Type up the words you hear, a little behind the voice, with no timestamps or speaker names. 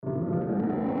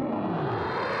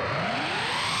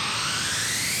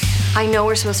I know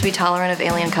we're supposed to be tolerant of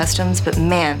alien customs, but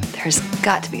man, there's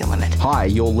got to be a limit. Hi,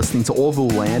 you're listening to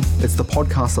ORVILLELAND. It's the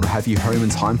podcast that'll have you home in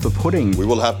time for pudding. We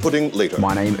will have pudding later.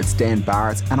 My name is Dan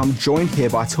Barrett, and I'm joined here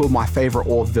by two of my favourite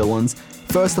Orv villains.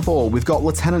 First of all, we've got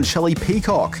Lieutenant Shelley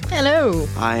Peacock. Hello.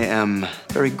 I am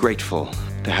very grateful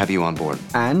to have you on board.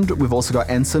 And we've also got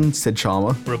Ensign Sid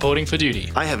Sharma. Reporting for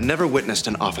duty. I have never witnessed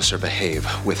an officer behave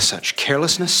with such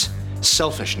carelessness,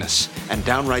 selfishness, and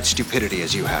downright stupidity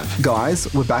as you have.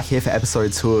 Guys, we're back here for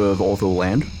episode 2 of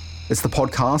ORVILLELAND. It's the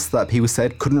podcast that people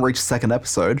said couldn't reach a second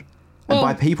episode. And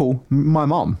by people, my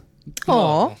mum.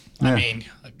 Aw. I mean,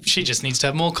 she just needs to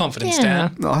have more confidence,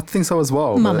 Dan. I think so as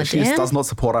well. Mama but she just Dan. does not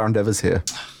support our endeavours here.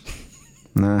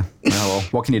 Nah, well,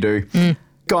 what can you do?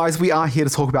 Guys, we are here to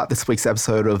talk about this week's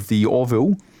episode of The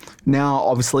Orville. Now,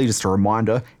 obviously, just a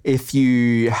reminder, if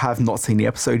you have not seen the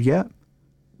episode yet,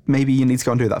 maybe you need to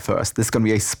go and do that first. This is going to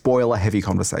be a spoiler-heavy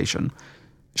conversation.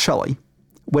 Shelley,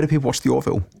 where do people watch The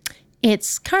Orville?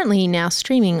 It's currently now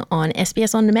streaming on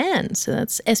SBS On Demand. So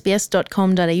that's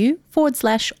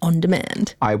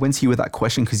sbs.com.au/on-demand. I went to you with that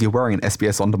question because you're wearing an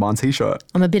SBS On Demand t-shirt.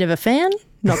 I'm a bit of a fan,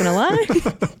 not going to lie.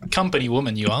 Company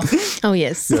woman you are. Oh,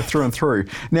 yes. Yeah, through and through.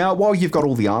 Now, while you've got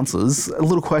all the answers, a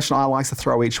little question I like to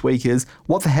throw each week is,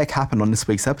 what the heck happened on this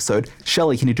week's episode?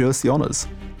 Shelley, can you do us the honours?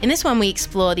 In this one, we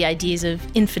explore the ideas of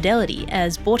infidelity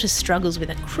as Bortus struggles with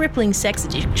a crippling sex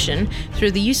addiction through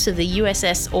the use of the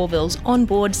USS Orville's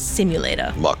onboard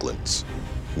simulator. Mocklins.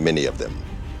 Many of them.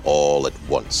 All at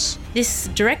once. This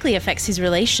directly affects his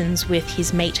relations with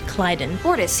his mate, Clyden.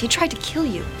 Bortus, he tried to kill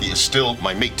you. He is still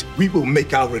my mate. We will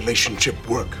make our relationship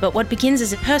work. But what begins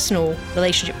as a personal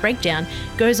relationship breakdown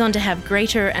goes on to have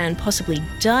greater and possibly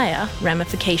dire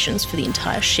ramifications for the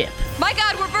entire ship. My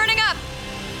God, we're burning up!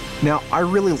 Now, I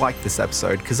really liked this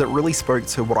episode because it really spoke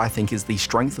to what I think is the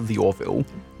strength of the Orville,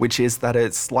 which is that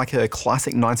it's like a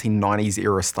classic 1990s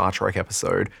era Star Trek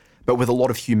episode, but with a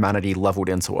lot of humanity leveled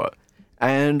into it.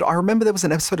 And I remember there was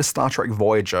an episode of Star Trek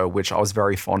Voyager, which I was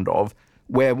very fond of,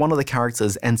 where one of the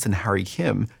characters, Ensign Harry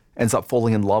Kim, ends up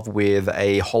falling in love with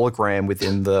a hologram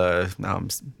within the...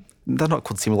 they're not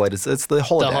called simulators, it's the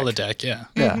holodeck. The holodeck, yeah.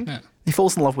 Yeah. He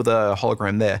falls in love with a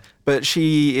hologram there, but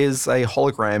she is a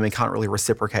hologram and can't really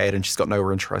reciprocate, and she's got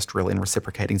no interest really in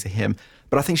reciprocating to him.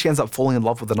 But I think she ends up falling in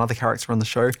love with another character on the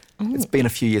show. It's been a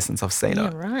few years since I've seen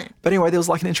it. Right. But anyway, there was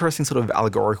like an interesting sort of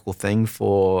allegorical thing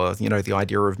for, you know, the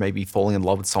idea of maybe falling in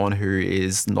love with someone who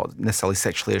is not necessarily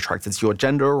sexually attracted to your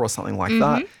gender or something like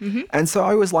that. And so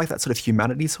I always like that sort of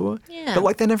humanity to it. Yeah. But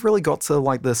like they never really got to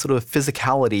like the sort of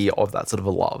physicality of that sort of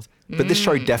a love. But this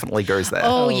show definitely goes there.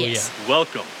 Oh, yes.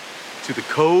 Welcome to the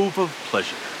Cove of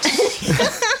Pleasure.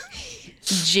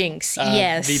 Jinx,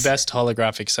 yes. The best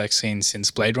holographic sex scene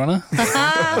since Blade Runner.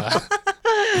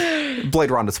 Blade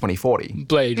Runner 2040.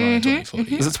 Blade Runner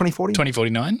 2040. Is it 2040?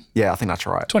 2049? Yeah, I think that's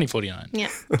right. 2049. Yeah.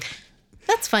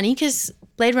 That's funny because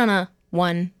Blade Runner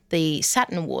won the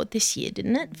Saturn Award this year,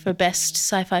 didn't it, for Best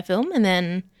Sci-Fi Film? And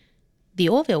then The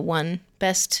Orville won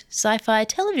Best Sci-Fi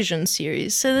Television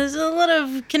Series. So there's a lot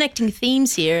of connecting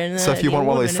themes here. And, So if you want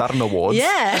one of those Saturn Awards.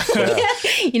 Yeah.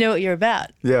 You know what you're about.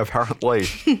 Yeah, apparently.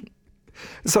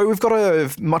 So we've got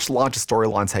a much larger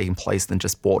storyline taking place than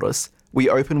just Bortus. We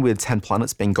open with 10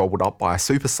 planets being gobbled up by a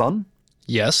super sun.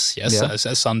 Yes, Yeah. a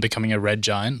sun becoming a red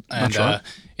giant. And That's right.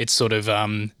 it's sort of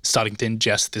starting to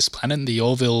ingest this planet. And the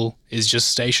Orville is just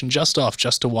stationed just off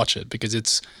just to watch it because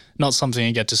it's not something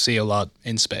you get to see a lot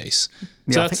in space.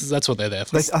 So Yeah, that's what they're there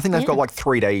for. I think they've got like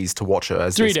 3 days to watch it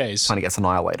as 3 this days. planet gets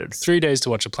annihilated. 3 days to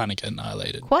watch a planet get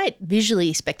annihilated. Quite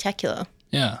visually spectacular.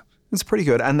 Yeah. It's pretty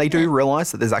good. And they do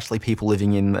realise that there's actually people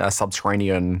living in a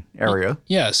subterranean area.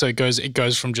 Yeah, so it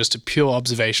goes from just a pure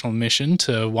observational mission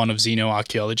to one of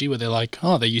xenoarchaeology where they're like,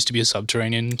 oh, there used to be a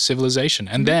subterranean civilization.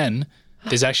 And then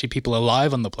there's actually people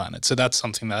alive on the planet. So that's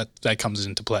something that comes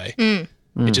into play. It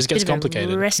just gets Bit of a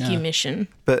complicated. rescue Yeah. mission.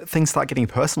 But things start getting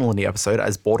personal in the episode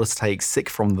as Bortus takes sick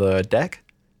from the deck.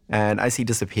 And as he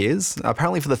disappears,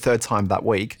 apparently for the 3rd time that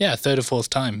week. Yeah, 3rd or 4th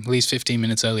time, at least 15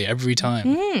 minutes early every time.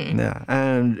 Yeah.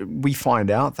 And we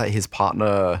find out that his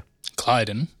partner,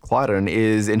 Clyden.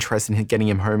 is interested in getting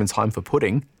him home in time for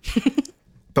pudding.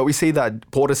 But we see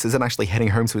that Bortus isn't actually heading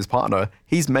home to his partner.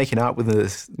 He's making out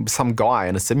with some guy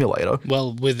in a simulator.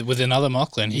 Well, with another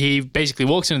Mocklin. He basically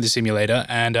walks into the simulator,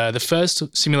 and the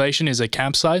first simulation is a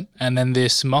campsite, and then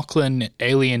this Mocklin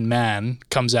alien man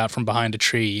comes out from behind a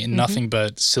tree in nothing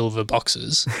but silver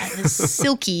boxes.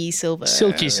 Silky silver.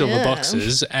 Silky silver Yeah.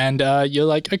 boxes. And you're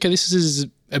like, okay, this is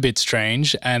a bit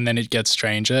strange. And then it gets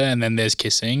stranger, and then there's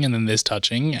kissing, and then there's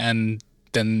touching, and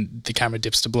then the camera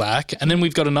dips to black. And then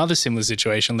we've got another similar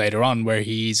situation later on where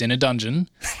he's in a dungeon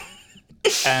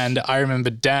And I remember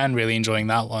Dan really enjoying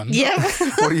that one. Yeah.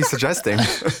 What are you suggesting?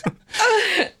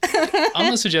 I'm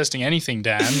not suggesting anything,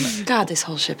 Dan. God, this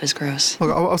whole ship is gross.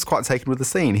 Look, I was quite taken with the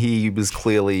scene. He was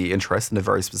clearly interested in a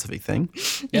very specific thing.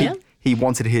 Yeah. He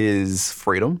wanted his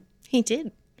freedom, He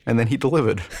did. and then he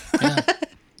delivered. Yeah.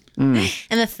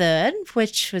 And the third,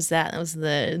 which was that was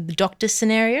the doctor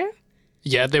scenario.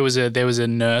 Yeah, there was a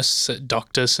nurse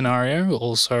doctor scenario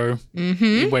also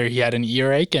where he had an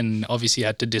earache and obviously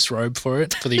had to disrobe for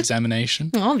it for the examination.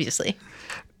 Obviously.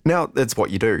 Now, that's what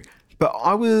you do. But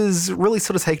I was really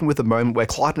sort of taken with the moment where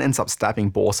Clyden ends up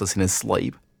stabbing Borsus in his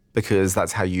sleep, because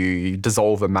that's how you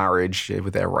dissolve a marriage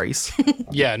with their race.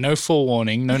 Yeah, no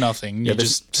forewarning, no nothing. You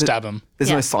just stab him. There's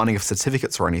Yeah. no signing of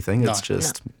certificates or anything. It's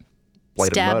just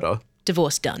blatant Stab, murder.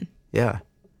 divorce done. Yeah.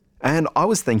 And I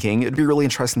was thinking it'd be really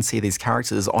interesting to see these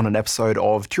characters on an episode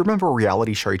of, do you remember a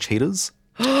reality show Cheaters?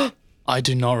 I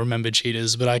do not remember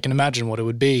Cheaters, but I can imagine what it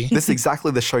would be. This is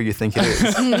exactly the show you think it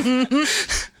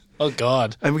is. Oh,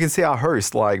 God. And we can see our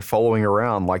host like following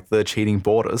around like the cheating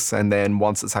Bortus, and then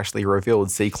once it's actually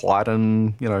revealed, see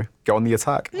Clyden, go on the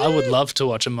attack. I would love to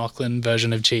watch a Mocklin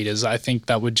version of Cheaters. I think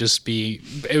that would just be,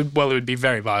 it would be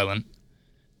very violent.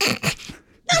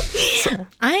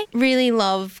 I really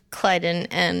love Clyden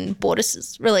and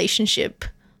Bortus's relationship.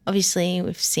 Obviously,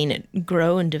 we've seen it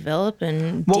grow and develop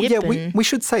and Well, dip. yeah, and we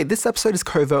should say this episode is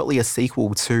covertly a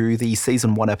sequel to the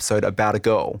season 1 episode About a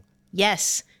Girl.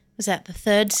 yes. Was that the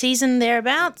third season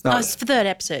thereabouts? No. Oh, it's the third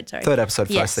episode, sorry. Third episode,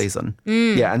 first Yes. season.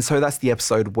 Yeah, and so that's the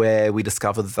episode where we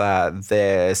discover that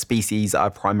their species are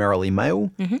primarily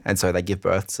male, and so they give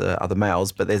birth to other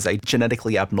males, but there's a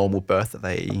genetically abnormal birth that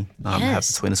they have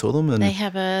Yes. between the two of them. And They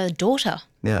have a daughter.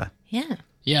 yeah. Yeah.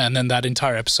 Yeah, and then that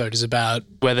entire episode is about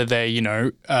whether they,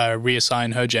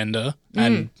 reassign her gender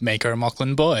and make her a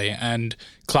Mocklin boy. And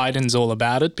Clyden's all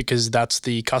about it because that's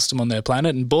the custom on their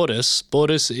planet. And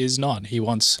Bortus is not. He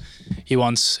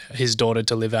wants his daughter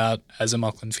to live out as a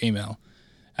Mocklin female.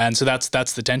 And so that's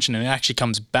the tension. And it actually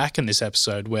comes back in this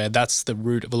episode where that's the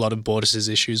root of a lot of Bortus's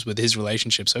issues with his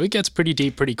relationship. So it gets pretty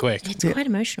deep pretty quick. It's quite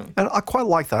emotional. And I quite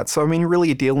like that. So, I mean, really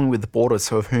you're dealing with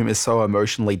Bortus, of whom is so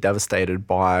emotionally devastated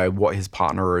by what his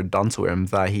partner had done to him,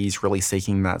 that he's really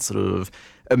seeking that sort of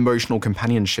emotional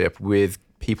companionship with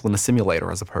people in a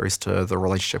simulator, as opposed to the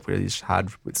relationship he's had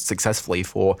successfully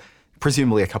for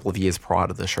presumably a couple of years prior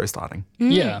to the show starting.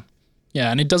 Yeah. Yeah,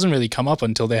 and it doesn't really come up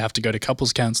until they have to go to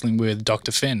couples counseling with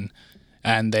Dr. Finn,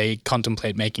 and they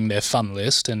contemplate making their fun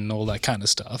list and all that kind of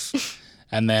stuff.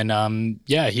 And then,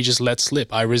 he just lets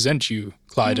slip. I resent you,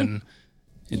 Clyden.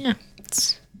 Yeah.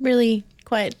 It's really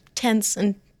quite tense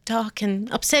and dark and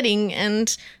upsetting.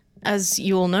 And as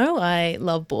you all know, I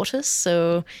love Bortus,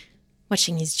 so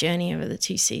watching his journey over the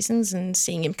 2 seasons and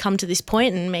seeing him come to this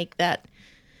point and make that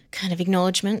kind of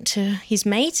acknowledgement to his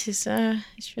mate is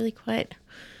really quite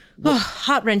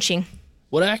heart-wrenching.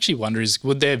 What I actually wonder is,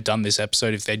 would they have done this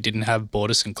episode if they didn't have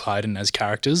Bortus and Clyden as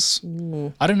characters?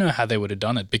 I don't know how they would have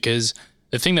done it, because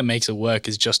the thing that makes it work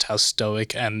is just how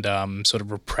stoic and sort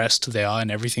of repressed they are in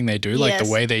everything they do. Like Yes.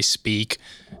 the way they speak,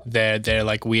 their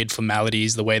like weird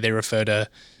formalities, the way they refer to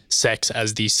sex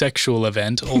as the sexual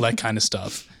event, all that kind of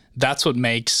stuff. That's what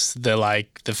makes the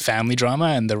family drama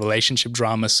and the relationship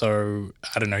drama so,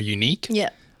 I don't know, unique. Yeah.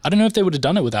 I don't know if they would have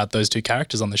done it without those two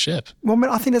characters on the ship. Well, I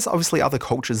mean, I think there's obviously other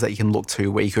cultures that you can look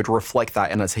to where you could reflect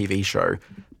that in a TV show.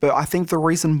 But I think the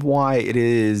reason why it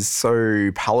is so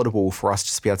palatable for us to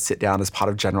just be able to sit down as part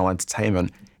of general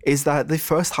entertainment is that the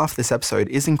first half of this episode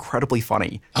is incredibly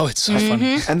funny. Oh, it's so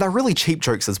funny. And they're really cheap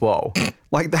jokes as well.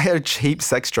 Like, they are cheap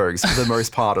sex jokes for the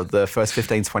most part of the first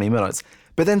 15, 20 minutes.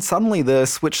 But then suddenly the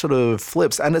switch sort of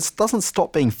flips and it doesn't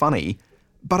stop being funny.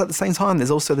 But at the same time, there's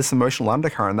also this emotional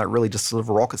undercurrent that really just sort of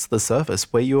rockets to the surface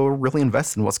where you're really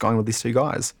invested in what's going on with these two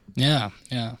guys. Yeah.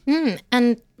 And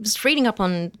I was reading up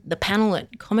on the panel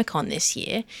at Comic-Con this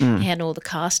year. They had all the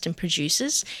cast and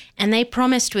producers, and they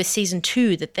promised with season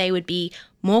 2 that they would be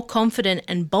more confident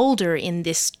and bolder in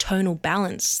this tonal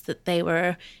balance that they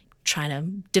were trying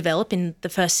to develop in the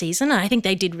first season. I think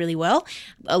they did really well.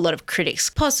 A lot of critics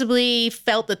possibly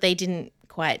felt that they didn't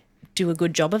quite do a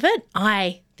good job of it.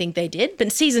 I think they did. But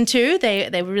in season 2,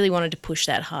 they really wanted to push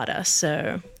that harder.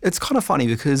 So It's kind of funny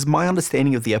because my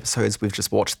understanding of the episodes we've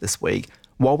just watched this week,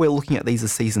 while we're looking at these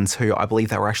as season 2, I believe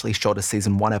they were actually shot as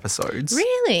season 1 episodes.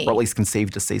 Really? Or at least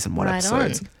conceived as season 1 Right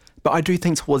episodes. on. But I do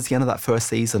think towards the end of that first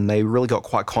season, they really got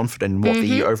quite confident in what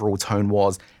the overall tone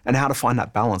was and how to find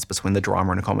that balance between the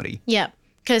drama and a comedy. yeah,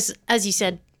 because as you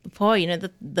said before,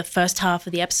 the first half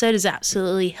of the episode is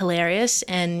absolutely hilarious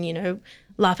and,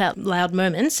 laugh out loud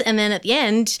moments. And then at the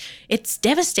end, it's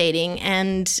devastating.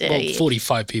 And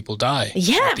 45 people die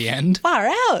at the end. Far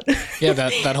out. Yeah,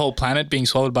 that whole planet being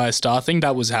swallowed by a star thing,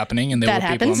 that was happening, and there were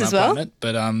people on that planet.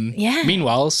 But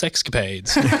meanwhile, sexcapades.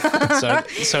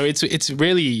 so it's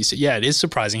really, it is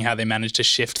surprising how they managed to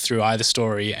shift through either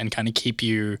story and kind of keep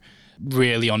you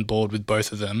really on board with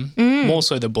both of them. More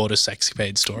so the Border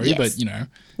sexcapade story, but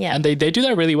and they do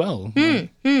that really well.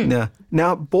 Yeah.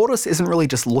 Now, Bortus isn't really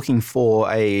just looking for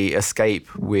a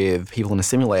escape with people in a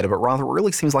simulator, but rather it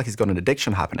really seems like he's got an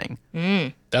addiction happening.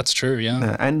 That's true,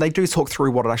 yeah. And they do talk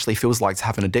through what it actually feels like to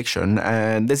have an addiction,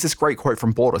 and there's this great quote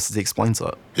from Bortus as he explains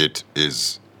it. It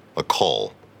is a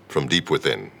call from deep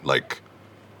within, like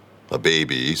a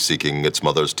baby seeking its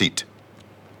mother's teat.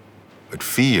 It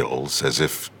feels as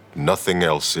if nothing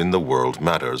else in the world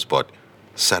matters but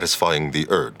satisfying the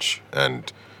urge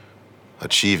and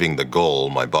achieving the goal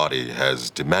my body has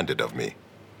demanded of me.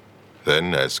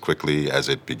 Then, as quickly as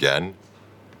it began,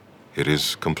 it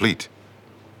is complete,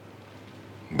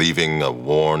 leaving a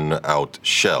worn-out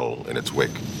shell in its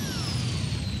wake.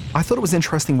 I thought it was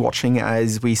interesting watching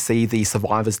as we see the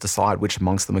survivors decide which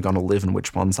amongst them are going to live and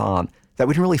which ones aren't, that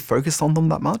we didn't really focus on them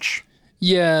that much.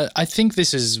 Yeah, I think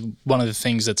this is one of the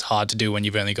things that's hard to do when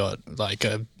you've only got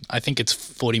I think it's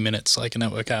 40 minutes, like a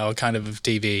network hour kind of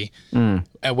TV.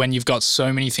 When you've got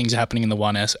so many things happening in the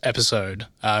one episode,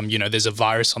 there's a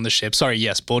virus on the ship. Sorry,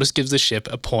 yes, Bortus gives the ship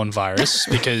a porn virus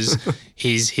because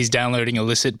he's downloading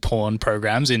illicit porn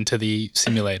programs into the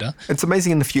simulator. It's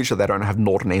amazing in the future they don't have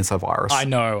Norton antivirus. I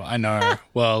know.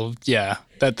 Well, yeah.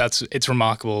 It's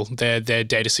remarkable. Their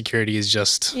data security is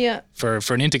just for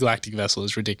an intergalactic vessel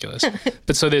is ridiculous.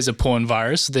 But so there's a porn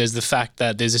virus. There's the fact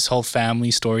that there's this whole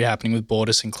family story happening with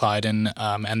Bortus and Clyden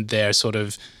and their sort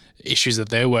of issues that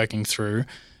they're working through.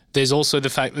 There's also the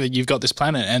fact that you've got this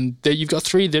planet and that you've got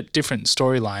three different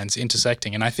storylines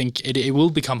intersecting, and I think it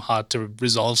will become hard to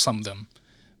resolve some of them.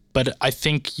 But I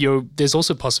think there's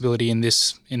also possibility in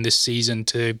this season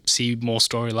to see more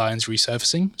storylines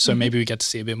resurfacing. So maybe we get to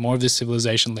see a bit more of this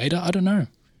civilization later. I don't know.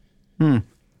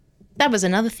 That was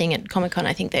another thing at Comic-Con.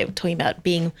 I think they were talking about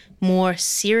being more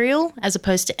serial as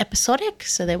opposed to episodic.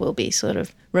 So there will be sort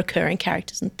of recurring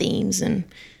characters and themes and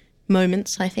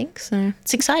moments, I think. So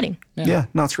it's exciting. Yeah,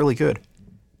 no, it's really good.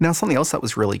 Now, something else that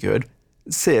was really good.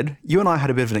 Sid, you and I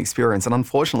had a bit of an experience, and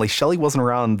unfortunately, Shelley wasn't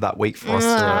around that week for us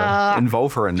to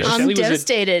involve her in this. I'm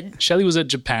devastated. Shelley was at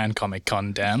Japan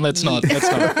Comic-Con, Dan. Let's not.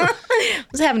 I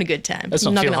was having a good time. Let's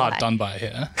not feel hard done by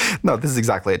here. No, this is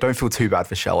exactly it. Don't feel too bad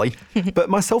for Shelley.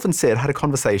 But myself and Sid had a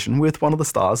conversation with one of the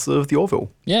stars of the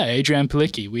Orville. Yeah, Adrianne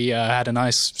Palicki. We had a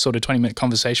nice sort of 20-minute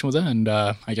conversation with her, and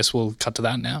I guess we'll cut to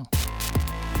that now.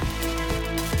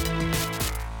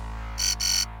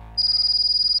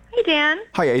 Hey, Dan.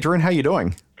 Hi, Adrianne. How are you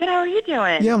doing? Good. How are you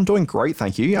doing? Yeah, I'm doing great,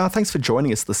 thank you. Thanks for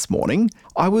joining us this morning.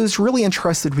 I was really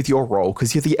interested with your role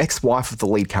because you're the ex-wife of the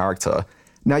lead character.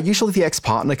 Now, usually the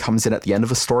ex-partner comes in at the end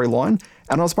of a storyline,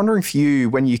 and I was wondering for you,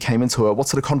 when you came into it, what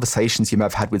sort of conversations you may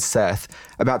have had with Seth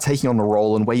about taking on the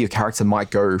role and where your character might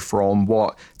go from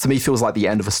what, to me, feels like the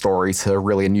end of a story to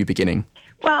really a new beginning.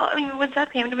 Well, I mean, when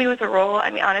Seth came to me with a role, I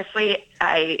mean, honestly,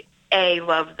 I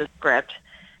loved the script.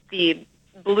 The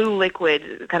blue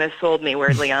liquid kind of sold me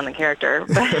weirdly on the character,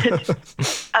 but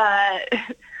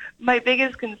my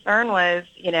biggest concern was,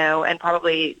 and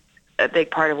probably a big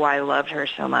part of why I loved her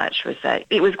so much was that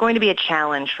it was going to be a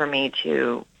challenge for me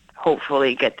to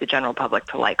hopefully get the general public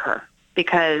to like her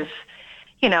because,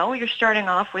 you're starting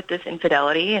off with this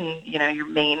infidelity and, your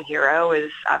main hero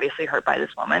is obviously hurt by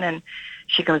this woman and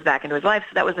she comes back into his life.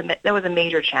 So that was a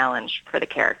major challenge for the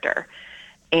character.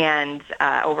 And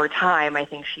over time, I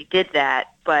think she did that.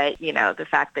 But, the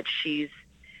fact that she's,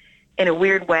 in a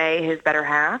weird way, his better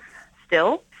half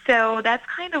still. So that's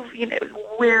kind of,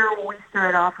 where we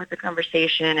started off with the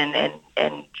conversation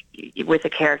and with the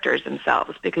characters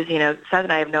themselves. Because, Seth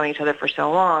and I have known each other for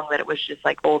so long that it was just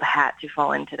like old hat to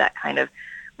fall into that kind of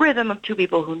rhythm of two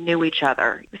people who knew each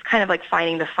other. It was kind of like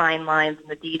finding the fine lines and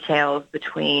the details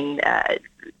between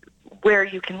where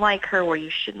you can like her, where you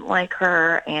shouldn't like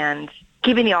her, and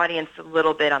keeping the audience a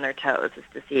little bit on their toes as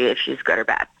to see if she's good or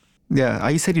bad. Yeah,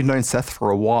 you said you've known Seth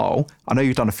for a while. I know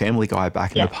you've done a Family Guy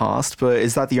back in the past, but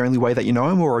is that the only way that you know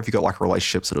him, or have you got like a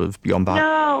relationship sort of beyond that?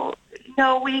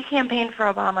 No, we campaigned for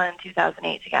Obama in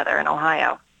 2008 together in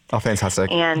Ohio. Oh, fantastic.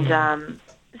 And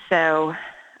so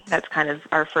that's kind of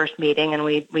our first meeting, and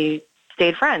we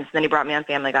stayed friends. Then he brought me on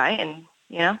Family Guy, and,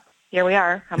 here we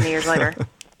are, how many years later?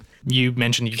 You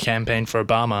mentioned you campaigned for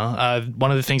Obama. One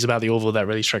of the things about the Orville that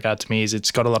really struck out to me is it's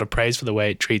got a lot of praise for the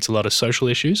way it treats a lot of social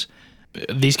issues.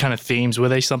 these kind of themes, were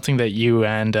they something that you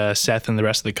and Seth and the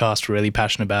rest of the cast were really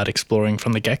passionate about exploring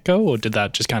from the get-go, or did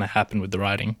that just kind of happen with the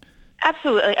writing?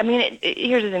 Absolutely. I mean,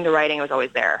 here's the thing, the writing was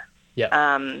always there.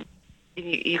 Yeah.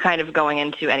 You kind of going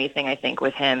into anything, I think,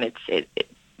 with him,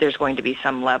 there's going to be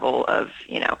some level of,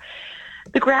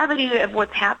 the gravity of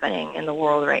what's happening in the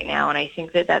world right now, and I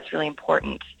think that that's really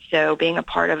important. So being a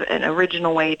part of an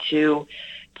original way to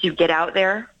get out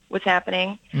there what's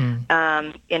happening in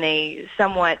a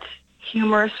somewhat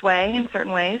humorous way in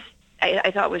certain ways,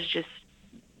 I thought was just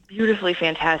beautifully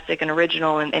fantastic and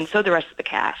original, and so the rest of the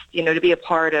cast, to be a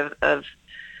part of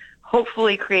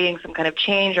hopefully creating some kind of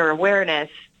change or awareness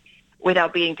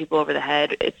without beating people over the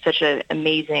head. It's such an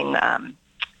amazing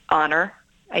honor,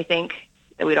 I think,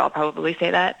 that we'd all probably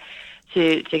say that,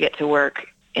 to get to work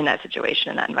in that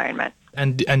situation, in that environment.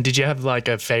 And did you have like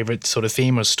a favorite sort of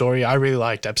theme or story? I really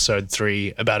liked episode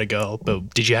 3, About a Girl,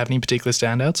 but did you have any particular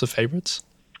standouts or favorites?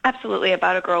 Absolutely.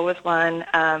 About a Girl was one.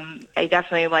 I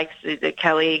definitely liked the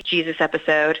Kelly Jesus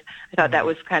episode. I thought that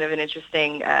was kind of an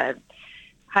interesting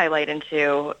highlight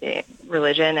into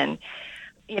religion. And,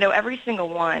 every single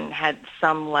one had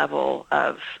some level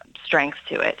of strength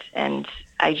to it. And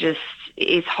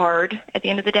it's hard at the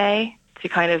end of the day to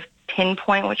kind of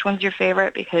pinpoint which one's your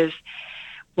favorite, because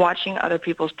watching other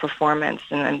people's performance,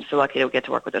 and I'm so lucky to get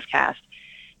to work with this cast.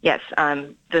 Yes,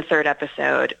 the third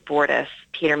episode, Bortus,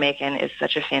 Peter Macon is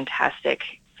such a fantastic,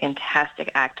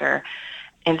 fantastic actor,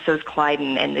 and so is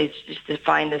Clyden, and it's just to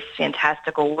find this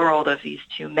fantastical world of these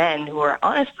two men who are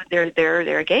honestly,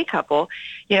 they're a gay couple,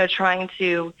 trying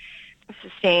to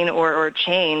sustain or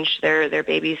change their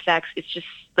baby's sex. It's just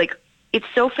like, it's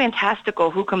so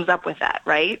fantastical who comes up with that,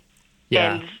 right?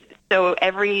 Yeah. And so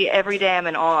every day I'm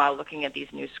in awe looking at these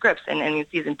new scripts, and in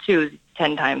season 2 is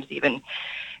 10 times even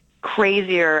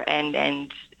crazier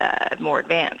and more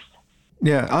advanced.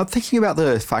 Yeah, I'm thinking about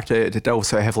the fact that it delves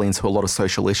so heavily into a lot of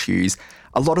social issues.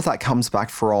 A lot of that comes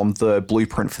back from the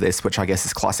blueprint for this, which I guess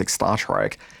is classic Star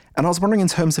Trek. And I was wondering, in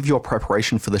terms of your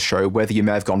preparation for the show, whether you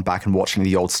may have gone back and watched any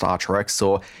of the old Star Treks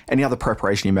or any other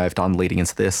preparation you may have done leading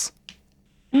into this.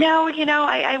 No,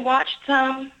 I watched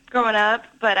some growing up,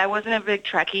 but I wasn't a big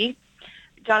Trekkie.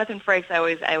 Jonathan Frakes I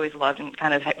always loved and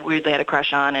kind of weirdly had a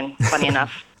crush on, and funny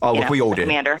enough, we all did.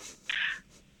 Commander.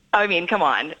 I mean, come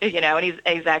on, and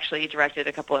he's actually directed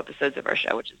a couple episodes of our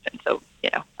show, which has been so,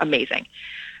 amazing.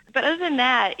 But other than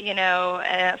that,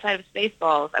 outside of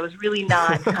Spaceballs, I was really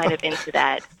not kind of into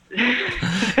that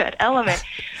that element.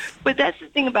 But that's the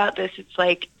thing about this. It's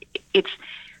like,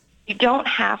 you don't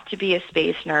have to be a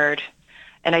space nerd,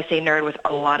 and I say nerd with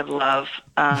a lot of love,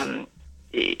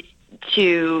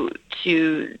 to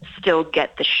still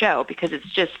get the show, because it's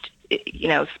just,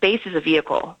 space is a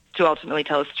vehicle to ultimately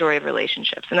tell a story of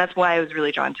relationships. And that's why I was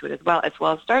really drawn to it as well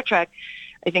as Star Trek.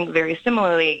 I think very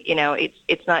similarly,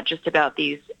 it's not just about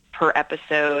these per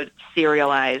episode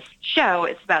serialized show.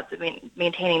 It's about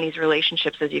maintaining these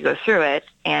relationships as you go through it,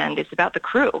 and it's about the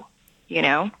crew,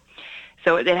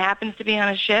 So it happens to be on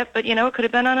a ship, but, it could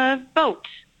have been on a boat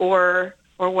or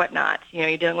whatnot.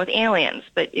 You're dealing with aliens,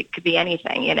 but it could be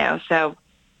anything, So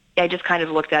I just kind of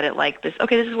looked at it like this,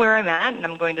 okay, this is where I'm at, and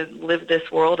I'm going to live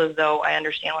this world as though I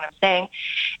understand what I'm saying.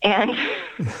 And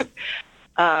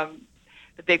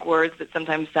the big words that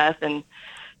sometimes Seth and,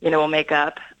 will make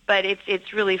up. But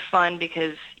it's really fun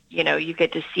because, you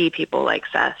get to see people like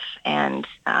Seth and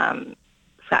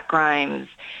Scott Grimes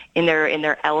in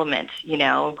their element,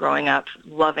 growing up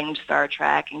loving Star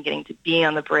Trek and getting to be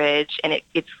on the bridge. And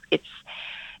it's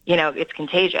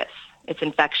contagious. It's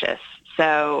infectious.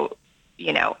 So,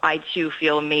 I too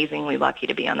feel amazingly lucky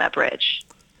to be on that bridge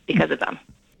because of them.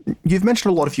 You've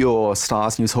mentioned a lot of your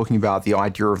stars, and you were talking about the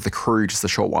idea of the crew just a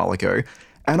short while ago.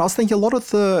 And I was thinking a lot of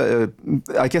the,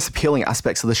 appealing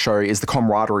aspects of the show is the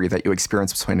camaraderie that you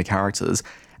experience between the characters.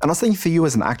 And I was thinking for you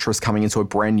as an actress coming into a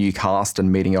brand new cast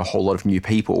and meeting a whole lot of new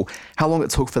people, how long it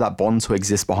took for that bond to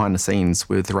exist behind the scenes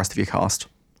with the rest of your cast?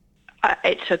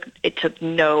 It took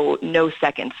no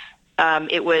seconds.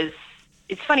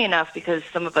 It's funny enough because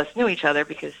some of us knew each other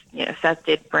because, Seth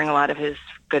did bring a lot of his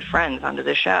good friends onto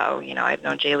the show. I've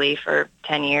known Jay Lee for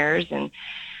 10 years and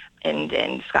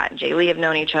Scott and Jay Lee have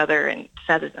known each other, and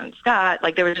Seth has known Scott.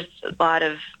 Like, there was just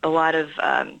a lot of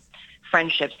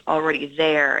friendships already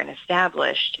there and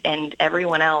established, and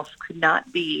everyone else could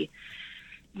not be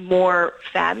more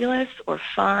fabulous or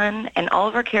fun. And all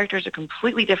of our characters are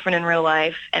completely different in real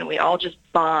life, and we all just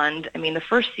bond. I mean, the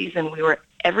first season,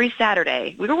 every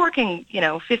Saturday, we were working,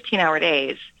 15-hour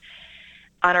days.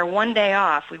 On our one day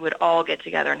off, we would all get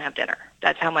together and have dinner.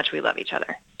 That's how much we love each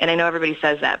other. And I know everybody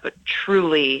says that, but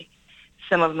truly,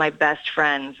 some of my best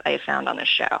friends I have found on this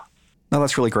show. No,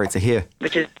 that's really great to hear.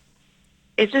 Which is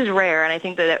it's just rare, and I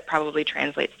think that it probably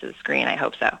translates to the screen. I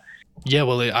hope so. Yeah,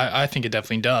 well, I think it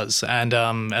definitely does. And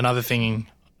another thing,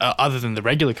 other than the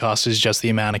regular cast, is just the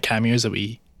amount of cameos that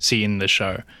we see in the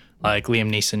show, like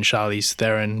Liam Neeson, Charlize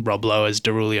Theron, Rob Lowe as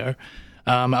Derulio.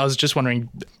 I was just wondering,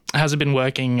 has it been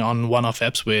working on one-off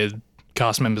eps with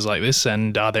cast members like this,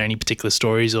 and are there any particular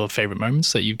stories or favorite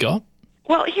moments that you've got?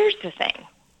 Well, here's the thing.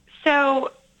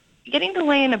 So getting to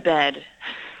lay in a bed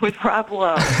with Rob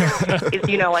Lowe is,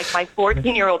 like my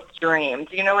 14-year-old's dream.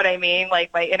 Do you know what I mean?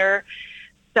 Like my inner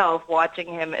self watching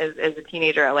him as a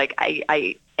teenager, like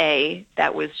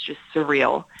that was just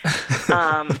surreal.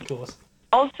 Of course.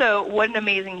 Also, what an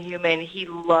amazing human. He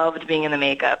loved being in the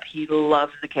makeup. He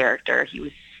loved the character. He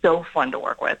was so fun to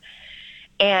work with.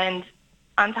 And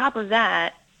on top of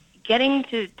that, getting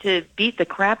to beat the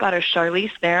crap out of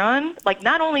Charlize Theron, like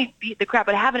not only beat the crap,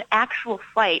 but have an actual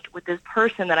fight with this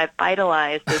person that I've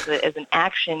idolized as an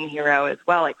action hero as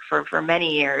well, like for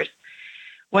many years.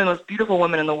 One of the most beautiful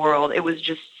women in the world. It was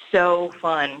just so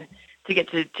fun to get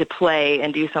to play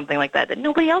and do something like that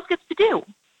nobody else gets to do,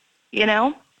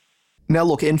 Now,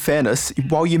 look, in fairness,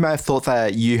 while you may have thought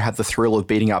that you had the thrill of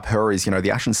beating up her as,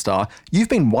 the action star, you've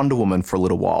been Wonder Woman for a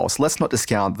little while, so let's not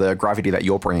discount the gravity that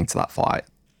you're bringing to that fight.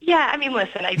 Yeah, I mean,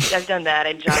 listen, I've done that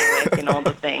and John Wick and all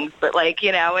the things, but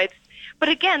but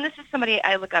again, this is somebody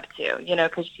I look up to,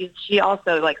 because she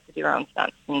also likes to do her own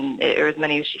stunts or as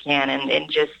many as she can, and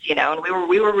just, and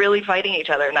we were really fighting each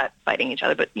other, not fighting each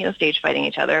other, but stage fighting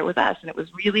each other with us, and it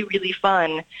was really, really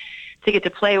fun to get to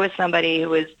play with somebody who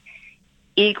was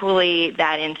equally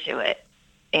that into it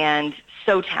and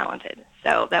so talented.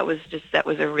 So that was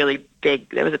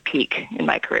a peak in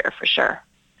my career for sure.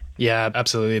 Yeah,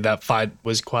 absolutely. That fight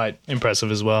was quite impressive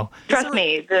as well. Trust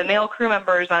me, the male crew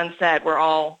members on set were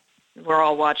all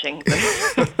watching.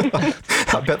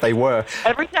 I bet they were.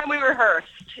 Every time we rehearsed,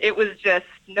 it was just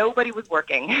nobody was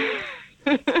working.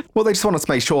 Well, they just wanted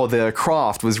to make sure the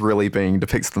craft was really being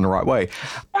depicted in the right way.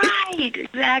 Right,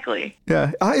 exactly.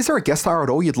 Yeah. Is there a guest star at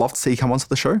all you'd love to see come onto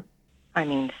the show? I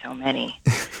mean, so many.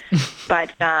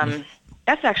 But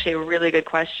that's actually a really good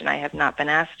question. I have not been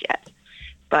asked yet.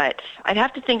 But I'd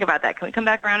have to think about that. Can we come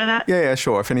back around to that? Yeah,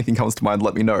 sure. If anything comes to mind,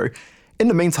 let me know. In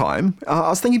the meantime, I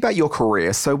was thinking about your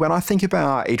career. So when I think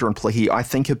about Adrianne Palicki, I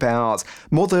think about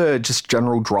more the just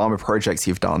general drama projects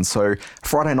you've done. So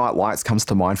Friday Night Lights comes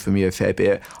to mind for me a fair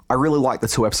bit. I really like the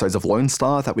 2 episodes of Lone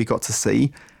Star that we got to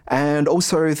see. And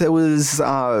also there was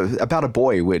About a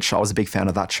Boy, which I was a big fan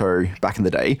of that show back in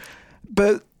the day.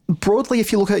 But broadly,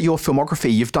 if you look at your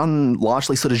filmography, you've done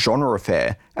largely sort of genre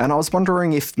affair. And I was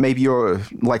wondering if maybe you're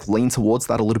lean towards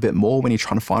that a little bit more when you're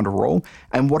trying to find a role,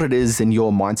 and what it is in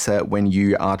your mindset when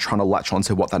you are trying to latch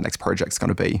onto what that next project's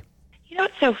going to be.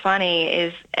 What's so funny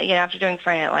is, after doing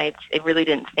Friday Night Lights, it really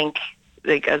didn't think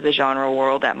of the genre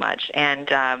world that much. And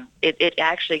it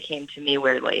actually came to me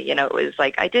weirdly. It was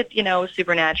like I did,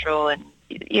 Supernatural and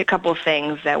a couple of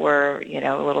things that were,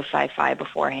 a little sci-fi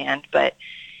beforehand, but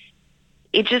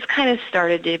it just kind of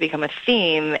started to become a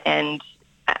theme, and,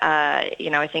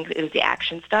 I think it was the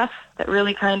action stuff that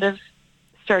really kind of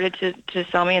started to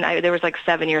sell me. And there was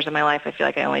 7 years of my life, I feel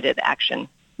like I only did action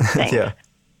things. Yeah.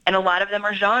 And a lot of them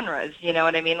are genres, you know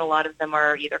what I mean? A lot of them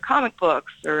are either comic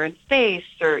books or in space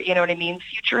or, you know what I mean,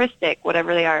 futuristic,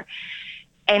 whatever they are.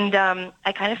 And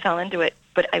I kind of fell into it,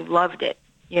 but I loved it,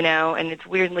 and it's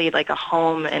weirdly like a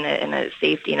home and a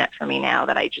safety net for me now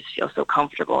that I just feel so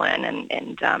comfortable in.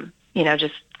 And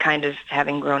just kind of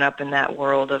having grown up in that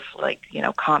world of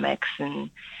comics and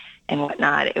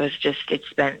whatnot,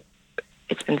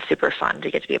 it's been super fun to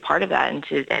get to be a part of that, and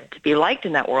to be liked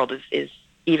in that world is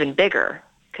even bigger,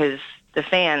 because the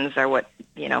fans are what,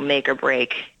 make or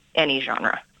break any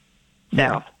genre. So.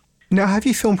 Yeah. Now, have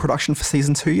you filmed production for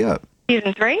season 2 yet?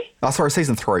 Season 3? Oh, sorry,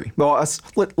 season 3. Well,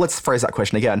 let's phrase that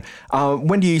question again.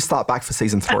 When do you start back for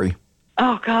season 3?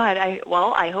 Oh God,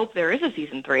 I hope there is a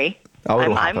season 3. Oh,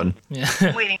 it'll happen.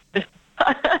 I'm waiting.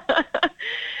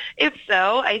 If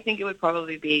so, I think it would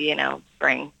probably be,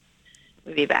 spring.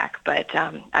 We'd be back. But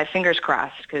I fingers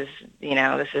crossed, because,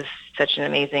 this is such an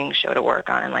amazing show to work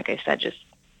on. And like I said, just,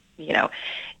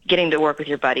 getting to work with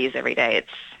your buddies every day,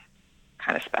 it's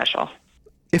kind of special.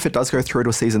 If it does go through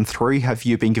to season 3, have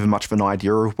you been given much of an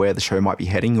idea of where the show might be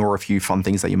heading, or a few fun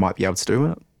things that you might be able to do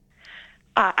in it?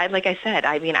 Like I said,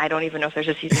 I don't even know if there's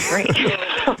a season 3.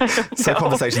 So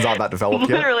conversations aren't that developed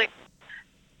yet? Literally,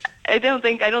 I don't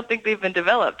think they've been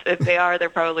developed. If they are, they're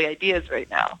probably ideas right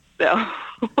now. So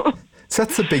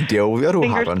that's a big deal. It'll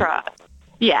Fingers happen. Crossed.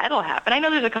 Yeah, it'll happen. I know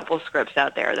there's a couple of scripts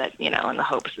out there that, in the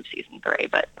hopes of season 3,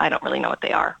 but I don't really know what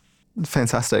they are.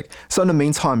 Fantastic. So in the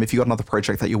meantime, have you got another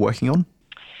project that you're working on?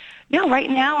 No, right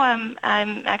now I'm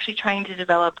actually trying to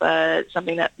develop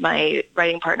something that my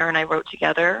writing partner and I wrote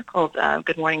together called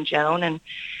Good Morning Joan, and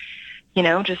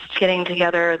just getting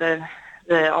together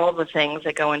the all the things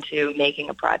that go into making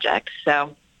a project.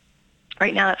 So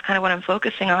right now that's kind of what I'm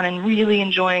focusing on, and really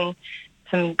enjoying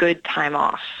some good time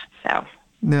off. So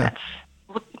that's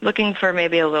looking for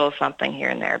maybe a little something here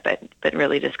and there, but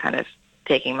really just kind of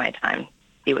taking my time,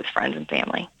 be with friends and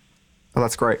family. Well,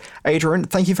 that's great. Adrianne,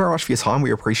 thank you very much for your time.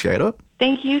 We appreciate it.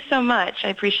 Thank you so much. I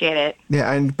appreciate it.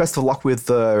 Yeah, and best of luck with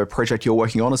the project you're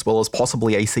working on, as well as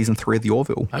possibly a season 3 of The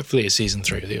Orville. Hopefully a season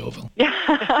 3 of The Orville. Yeah,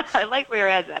 I like where your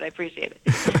head's at. I appreciate it.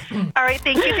 All right,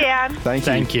 thank you, Dan.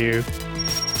 Thank you.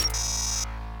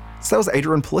 So that was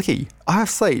Adrianne Palicki. I have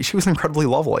to say, she was incredibly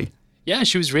lovely. Yeah,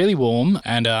 she was really warm,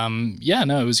 and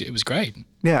it was great.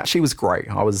 Yeah, she was great.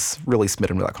 I was really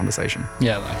smitten with that conversation.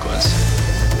 Yeah, likewise.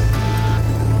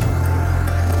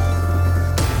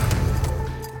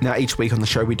 Now, each week on the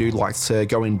show, we do like to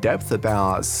go in depth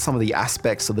about some of the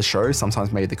aspects of the show,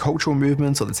 sometimes maybe the cultural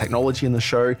movements or the technology in the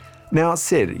show. Now,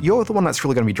 Sid, you're the one that's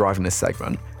really going to be driving this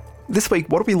segment. This week,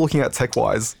 what are we looking at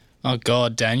tech-wise? Oh,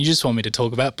 God, Dan, you just want me to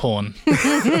talk about porn.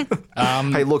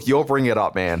 Hey, look, you're bringing it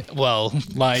up, man. Well,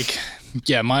 my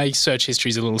search history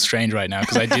is a little strange right now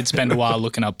because I did spend a while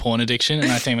looking up porn addiction,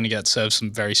 and I think I'm going to get served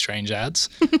some very strange ads.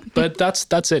 But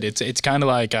that's it. It's kind of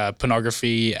like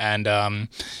pornography and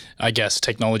I guess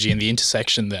technology and the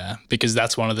intersection there, because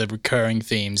that's one of the recurring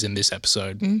themes in this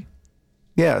episode. Mm.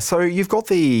 Yeah, so you've got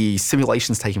the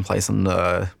simulations taking place in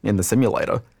the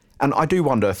simulator. And I do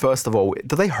wonder, first of all,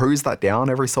 do they hose that down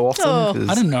every so often? Oh,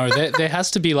 I don't know. There has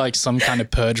to be like some kind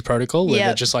of purge protocol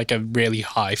where just like a really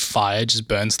high fire just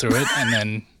burns through it, and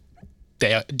then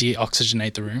they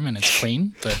deoxygenate the room and it's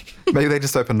clean. But maybe they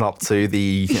just open it up to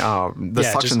the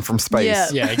suction from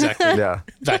space. Yeah, exactly. Yeah,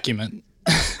 vacuum it.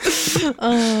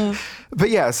 But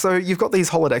yeah, so you've got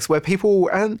these holodecks where people,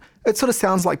 and it sort of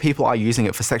sounds like people are using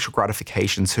it for sexual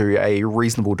gratification to a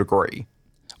reasonable degree.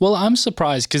 Well, I'm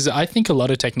surprised because I think a lot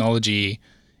of technology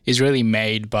is really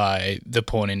made by the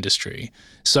porn industry.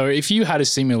 So if you had a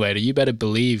simulator, you better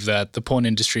believe that the porn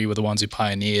industry were the ones who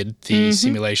pioneered the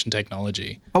simulation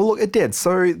technology. Oh, look, it did.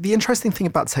 So the interesting thing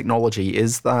about technology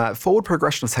is that forward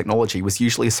progression of technology was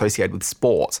usually associated with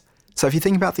sport. So if you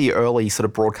think about the early sort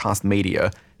of broadcast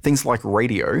media, things like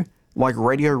radio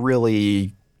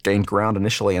really gained ground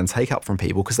initially and take up from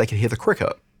people because they could hear the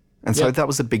cricket. And so that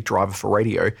was a big driver for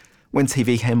radio. When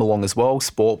TV came along as well,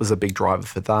 sport was a big driver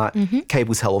for that.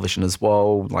 Cable television as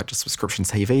well, like just subscription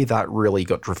TV, that really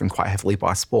got driven quite heavily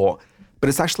by sport. But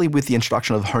it's actually with the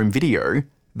introduction of home video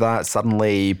that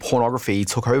suddenly pornography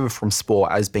took over from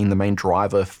sport as being the main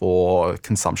driver for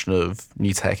consumption of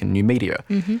new tech and new media.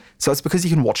 So it's because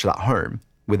you can watch it at home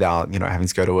without, having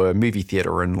to go to a movie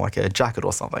theater in like a jacket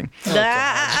or something.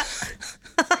 I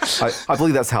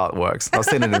believe that's how it works. I've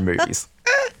seen it in movies.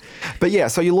 But yeah,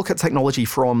 so you look at technology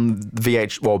from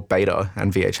beta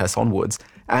and VHS onwards,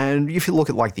 and if you look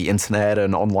at like the internet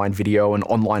and online video and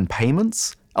online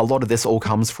payments, a lot of this all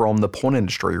comes from the porn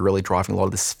industry really driving a lot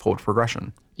of this forward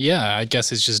progression. Yeah, I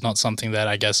guess it's just not something that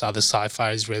I guess other sci-fi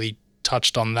has really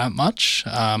touched on that much.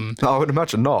 I would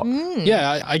imagine not.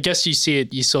 Yeah, I guess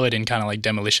you saw it in kind of like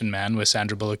Demolition Man, where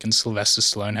Sandra Bullock and Sylvester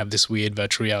Stallone have this weird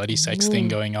virtual reality sex thing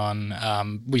going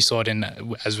on. We saw it in,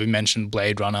 as we mentioned,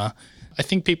 Blade Runner. I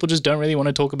think people just don't really want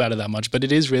to talk about it that much, but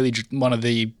it is really one of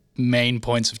the main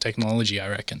points of technology, I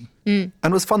reckon. And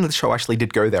it was fun that the show actually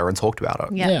did go there and talked about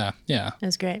it. Yeah. That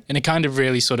was great. In a kind of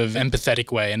really sort of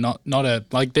empathetic way, and not a,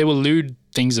 like, there were lewd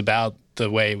things about the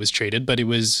way it was treated, but it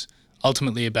was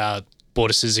ultimately about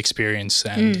Bortus's experience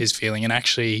and his feeling, and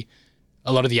actually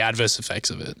a lot of the adverse effects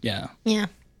of it. Yeah.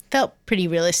 Felt pretty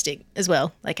realistic as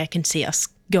well. Like I can see us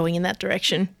going in that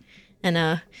direction. And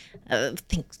I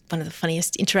think one of the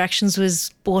funniest interactions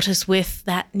was Bortus with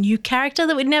that new character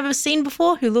that we'd never seen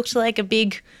before, who looked like a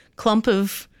big clump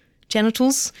of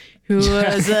genitals, who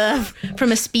was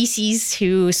from a species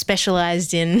who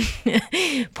specialized in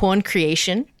porn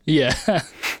creation. Yeah.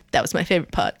 That was my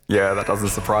favorite part. Yeah, that doesn't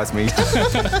surprise me.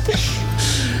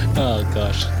 Oh,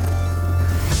 gosh.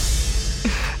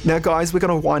 Now, guys, we're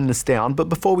going to wind this down, but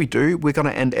before we do, we're going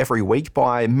to end every week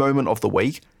by moment of the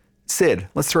week. Sid,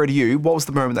 let's throw to you. What was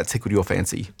the moment that tickled your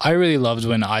fancy? I really loved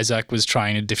when Isaac was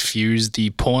trying to diffuse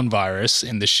the porn virus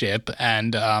in the ship,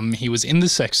 and he was in the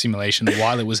sex simulation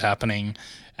while it was happening,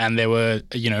 and there were,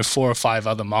 4 or 5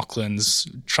 other Mocklins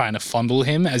trying to fondle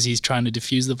him as he's trying to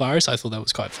diffuse the virus. I thought that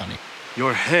was quite funny.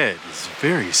 Your head is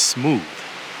very smooth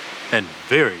and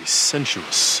very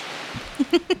sensuous.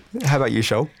 How about you,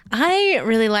 Shel? I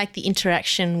really like the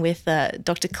interaction with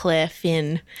Dr. Claire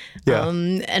Finn. Yeah.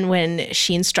 And when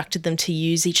she instructed them to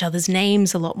use each other's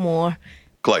names a lot more.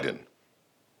 Clyden.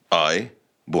 I,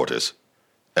 Bortis,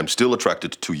 am still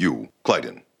attracted to you,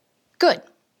 Clyden. Good.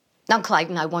 Now,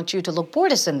 Clyden, I want you to look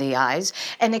Bortis in the eyes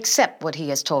and accept what he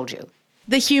has told you.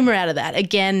 The humour out of that.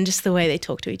 Again, just the way they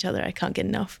talk to each other. I can't get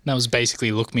enough. That was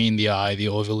basically Look Me in the Eye, the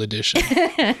Orville edition.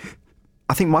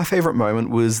 I think my favourite moment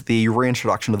was the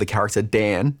reintroduction of the character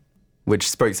Dan, which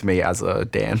spoke to me as a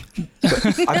Dan.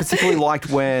 But I particularly liked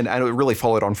when, and it really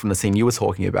followed on from the scene you were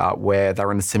talking about, where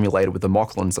they're in a simulator with the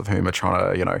Mocklins, of whom are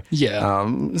trying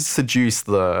to, seduce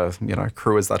the,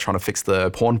 crew as they're trying to fix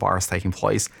the porn virus taking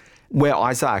place. Where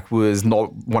Isaac was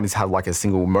not wanting to have like a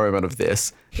single moment of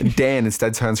this, Dan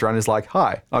instead turns around and is like,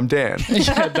 "Hi, I'm Dan."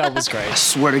 Yeah, that was great. I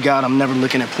swear to God, I'm never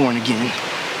looking at porn again.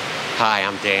 Hi,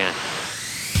 I'm Dan.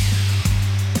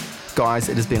 Guys,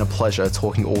 it has been a pleasure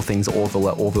talking all things Orville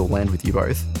at Orville Land with you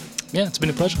both. Yeah, it's been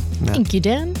a pleasure. Yeah. Thank you,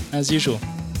 Dan. As usual.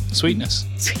 Sweetness.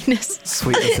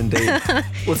 Sweetness indeed.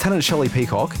 Lieutenant Shelley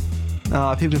Peacock,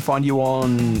 people can find you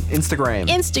on Instagram.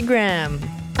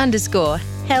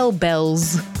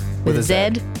 _hellbells with a Z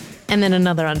and then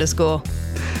another underscore.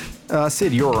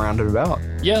 Sid, you're around and about.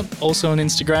 Yeah, also on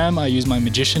Instagram, I use my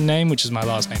magician name, which is my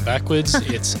last name backwards.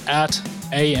 It's at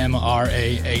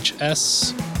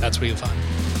AMRAHS. That's where you'll find me.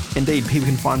 Indeed, people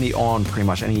can find me on pretty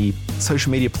much any social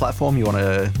media platform you want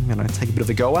to, take a bit of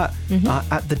a go at,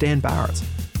 at the Dan Barrett.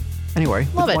 Anyway,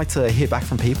 we'd like to hear back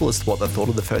from people as to what they thought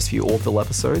of the first few Orville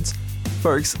episodes.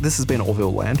 Folks, this has been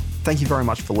Orville Land. Thank you very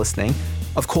much for listening.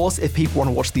 Of course, if people want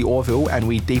to watch the Orville, and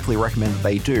we deeply recommend that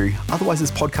they do, otherwise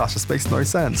this podcast just makes no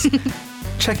sense.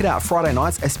 Check it out Friday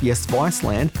nights, SBS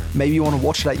Viceland. Maybe you want to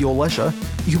watch it at your leisure.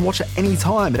 You can watch it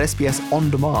anytime at SBS On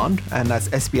Demand, and that's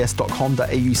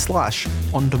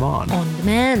sbs.com.au/on demand. On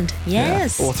demand,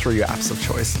 yes. Yeah, or through your apps of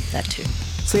choice. That too.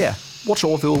 So yeah, watch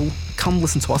Orville, come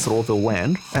listen to us at Orville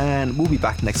Land, and we'll be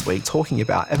back next week talking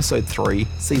about Episode 3,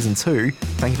 Season 2.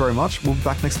 Thank you very much. We'll be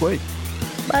back next week.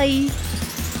 Bye.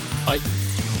 Bye.